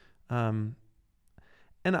 And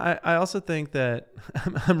I also think that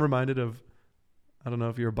I'm reminded of, I don't know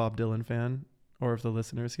if you're a Bob Dylan fan or if the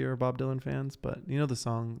listeners here are Bob Dylan fans, but you know the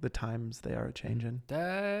song, The Times They Are A-Changin'?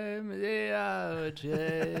 Time they are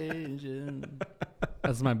changing.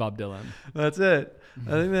 That's my Bob Dylan. That's it.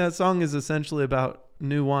 I think that song is essentially about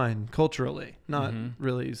new wine culturally, not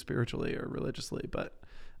really spiritually or religiously, but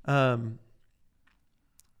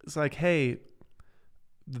it's like, hey,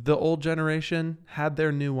 the old generation had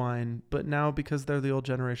their new wine, but now because they're the old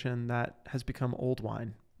generation, that has become old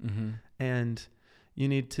wine. And you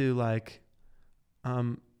need to like,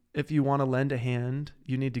 if you want to lend a hand,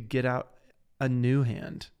 you need to get out a new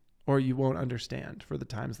hand, or you won't understand, for the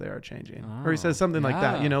times they are changing. Or he says something like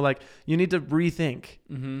that, you know, like you need to rethink.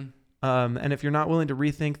 And if you're not willing to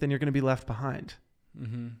rethink, then you're going to be left behind.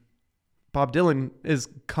 Bob Dylan is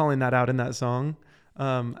calling that out in that song.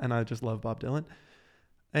 And I just love Bob Dylan.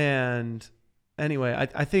 And anyway,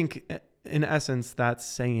 I think in essence, that's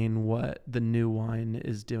saying what the new wine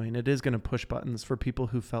is doing. It is going to push buttons for people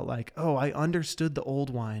who felt like, oh, I understood the old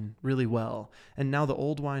wine really well, and now the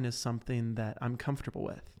old wine is something that I'm comfortable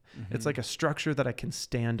with. It's like a structure that I can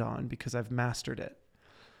stand on because I've mastered it.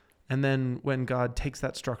 And then when God takes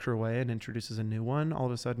that structure away and introduces a new one, all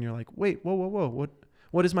of a sudden you're like, wait, whoa.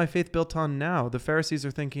 What is my faith built on now? The Pharisees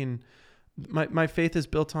are thinking, my faith is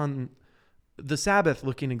built on the Sabbath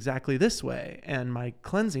looking exactly this way, and my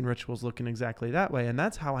cleansing rituals looking exactly that way. And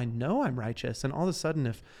that's how I know I'm righteous. And all of a sudden,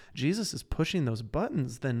 if Jesus is pushing those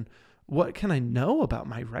buttons, then what can I know about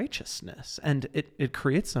my righteousness? And it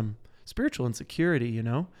creates some spiritual insecurity,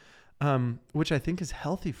 which I think is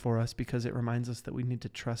healthy for us because it reminds us that we need to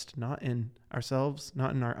trust not in ourselves,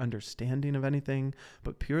 not in our understanding of anything,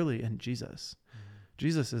 but purely in Jesus. Mm-hmm.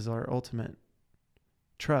 Jesus is our ultimate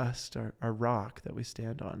trust, our rock that we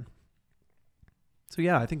stand on. So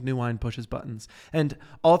yeah, I think new wine pushes buttons. And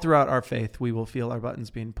all throughout our faith, we will feel our buttons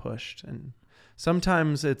being pushed. And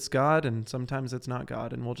sometimes it's God and sometimes it's not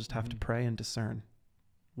God. And we'll just have to pray and discern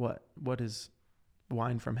what is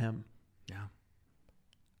wine from him. Yeah.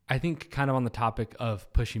 I think kind of on the topic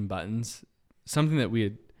of pushing buttons, something that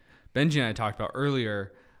Benji and I talked about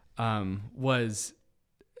earlier, was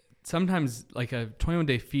sometimes like a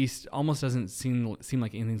 21-day feast almost doesn't seem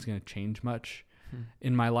like anything's going to change much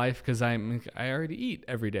in my life because I already eat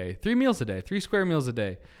every day, 3 meals a day, 3 square meals a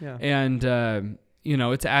day. Yeah. And,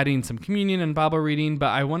 it's adding some communion and Bible reading, but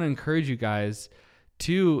I want to encourage you guys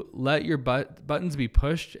to let your buttons be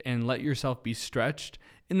pushed and let yourself be stretched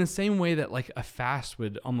in the same way that like a fast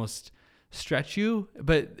would almost stretch you,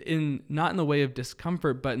 but not in the way of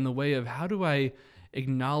discomfort, but in the way of how do I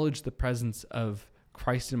acknowledge the presence of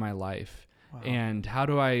Christ in my life? Wow. And how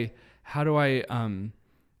do I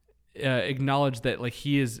acknowledge that like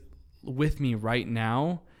he is with me right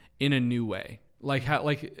now in a new way? Like how,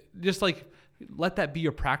 just let that be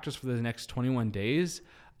your practice for the next 21 days,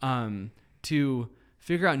 to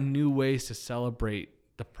figure out new ways to celebrate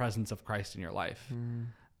the presence of Christ in your life.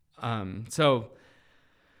 So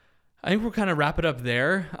I think we'll kind of wrap it up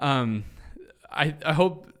there. I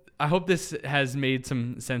hope this has made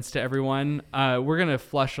some sense to everyone. We're going to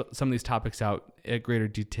flush some of these topics out at greater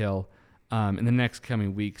detail in the next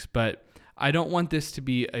coming weeks, but I don't want this to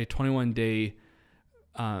be a 21 days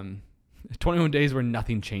where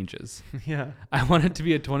nothing changes. Yeah. I want it to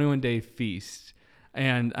be a 21-day feast.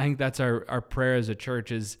 And I think that's our prayer as a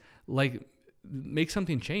church is like, make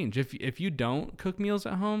something change. If you don't cook meals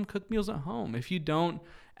at home, cook meals at home. If you don't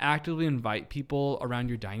actively invite people around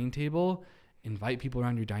your dining table, invite people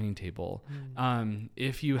around your dining table.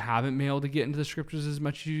 If you haven't been able to get into the scriptures as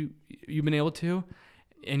much as you've been able to,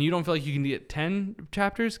 and you don't feel like you can get 10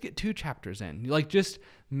 chapters, get 2 chapters in. Like just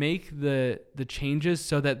make the changes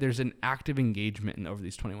so that there's an active engagement over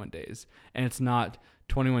these 21 days. And it's not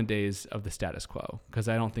 21 days of the status quo, because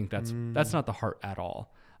I don't think that's not the heart at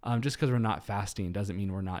all. Just because we're not fasting doesn't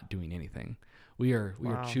mean we're not doing anything. We are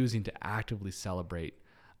choosing to actively celebrate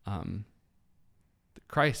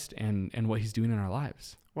Christ and what he's doing in our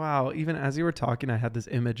lives. Wow. Even as you were talking, I had this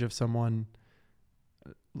image of someone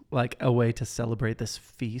like a way to celebrate this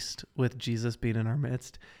feast with Jesus being in our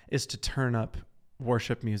midst is to turn up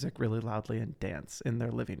worship music really loudly and dance in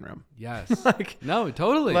their living room. Yes. No,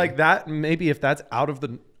 totally. Like that, maybe if that's out of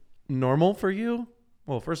the normal for you,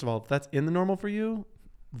 well, first of all, if that's in the normal for you,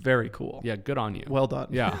 very cool. Yeah, good on you. Well done.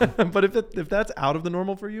 Yeah. But if that's out of the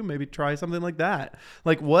normal for you, maybe try something like that.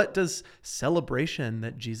 Like, what does celebration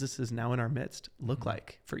that Jesus is now in our midst look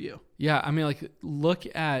like for you? Yeah, I mean, like, look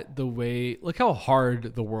how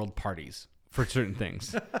hard the world parties for certain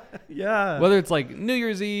things. Yeah. Whether it's like New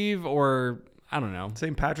Year's Eve or, I don't know,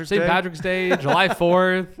 St. Patrick's Day, July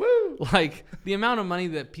 4th. Woo! Like, the amount of money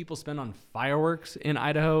that people spend on fireworks in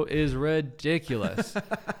Idaho is ridiculous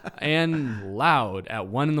and loud at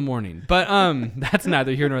 1 a.m. But that's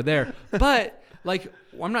neither here nor there. But like,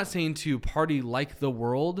 I'm not saying to party like the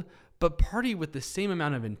world, but party with the same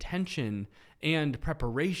amount of intention and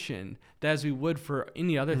preparation as we would for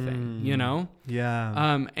any other thing,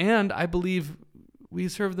 Yeah. And I believe we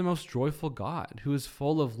serve the most joyful God who is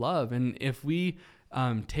full of love. And if we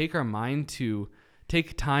take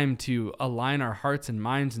time to align our hearts and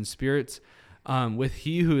minds and spirits with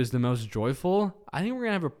he who is the most joyful, I think we're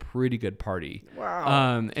going to have a pretty good party.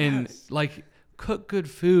 Wow. And like, cook good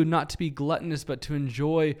food, not to be gluttonous, but to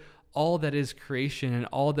enjoy all that is creation and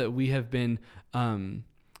all that we have been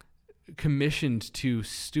commissioned to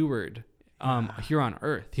steward here on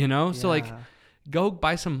earth, So like, go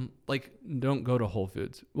buy some, don't go to Whole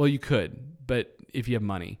Foods. Well, you could, but if you have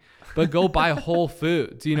money, but go buy Whole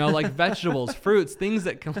Foods, like vegetables, fruits, things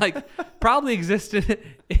that can probably exist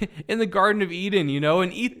in the Garden of Eden,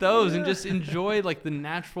 and eat those and just enjoy the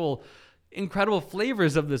natural, incredible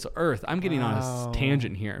flavors of this earth. I'm getting on a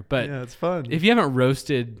tangent here, but yeah, it's fun. If you haven't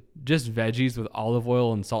roasted just veggies with olive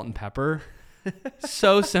oil and salt and pepper,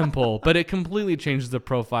 so simple, but it completely changes the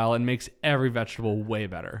profile and makes every vegetable way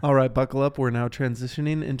better. All right, buckle up. We're now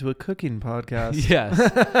transitioning into a cooking podcast. Yes.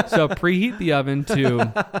 So preheat the oven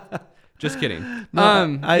to... Just kidding.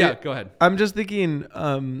 No, go ahead. I'm just thinking,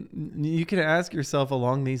 you can ask yourself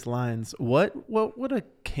along these lines, what would a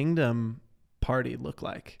kingdom party look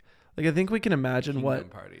like? Like, I think we can imagine Kingdom what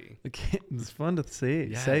party. it's fun to say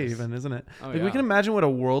Yes. even, isn't it? Oh, Like, yeah. we can imagine what a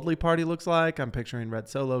worldly party looks like. I'm picturing red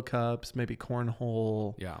Solo cups, maybe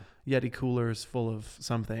cornhole, Yeah. Yeti coolers full of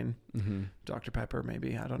something, Mm-hmm. Dr. Pepper,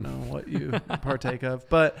 maybe. I don't know what you partake of,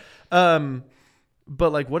 but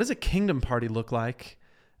like, what does a kingdom party look like?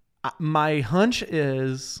 My hunch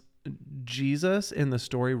is Jesus in the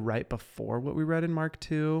story right before what we read in Mark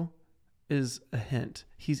 2 is a hint.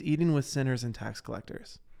 He's eating with sinners and tax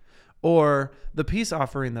collectors. Or the peace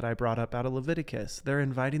offering that I brought up out of Leviticus. They're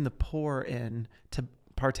inviting the poor in to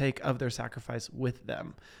partake of their sacrifice with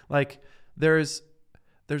them. Like, there's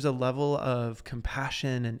a level of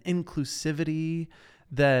compassion and inclusivity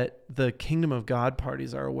that the kingdom of God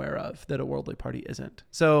parties are aware of that a worldly party isn't.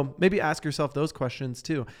 So maybe ask yourself those questions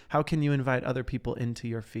too. How can you invite other people into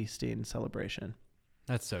your feasting celebration?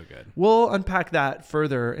 That's so good. We'll unpack that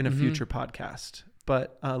further in a Mhm. future podcast,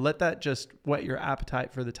 but let that just whet your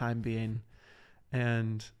appetite for the time being.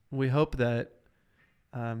 And we hope that,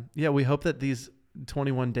 we hope that these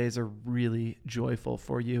 21 days are really joyful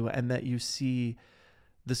for you and that you see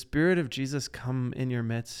the Spirit of Jesus come in your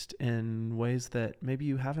midst in ways that maybe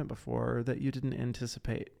you haven't before or that you didn't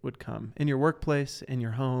anticipate would come in your workplace, in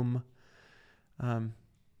your home, in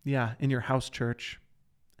your house church,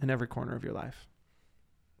 in every corner of your life.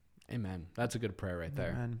 Amen. That's a good prayer right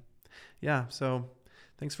there. Amen. Yeah. So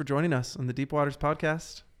thanks for joining us on the Deep Waters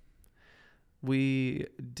podcast. We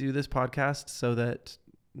do this podcast so that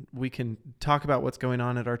we can talk about what's going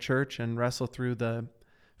on at our church and wrestle through the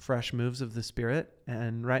fresh moves of the Spirit.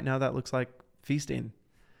 And right now that looks like feasting.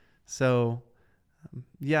 So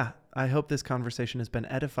I hope this conversation has been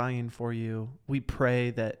edifying for you. We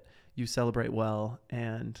pray that you celebrate well.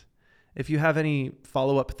 And if you have any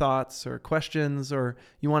follow-up thoughts or questions, or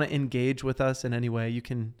you want to engage with us in any way, you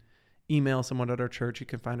can email someone at our church. You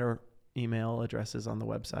can find our email addresses on the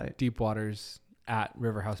website.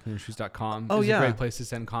 deepwaters@riverhouseministries.com Oh, is yeah. a great place to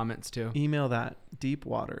send comments to. Email that,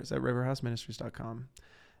 deepwaters@riverhouseministries.com.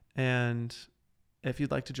 And if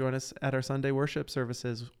you'd like to join us at our Sunday worship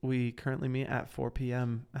services, we currently meet at 4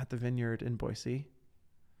 p.m. at the Vineyard in Boise.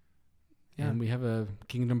 Yeah. And we have a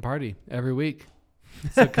kingdom party every week.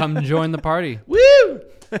 So come join the party. Woo!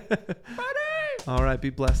 All right. Be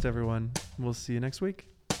blessed, everyone. We'll see you next week.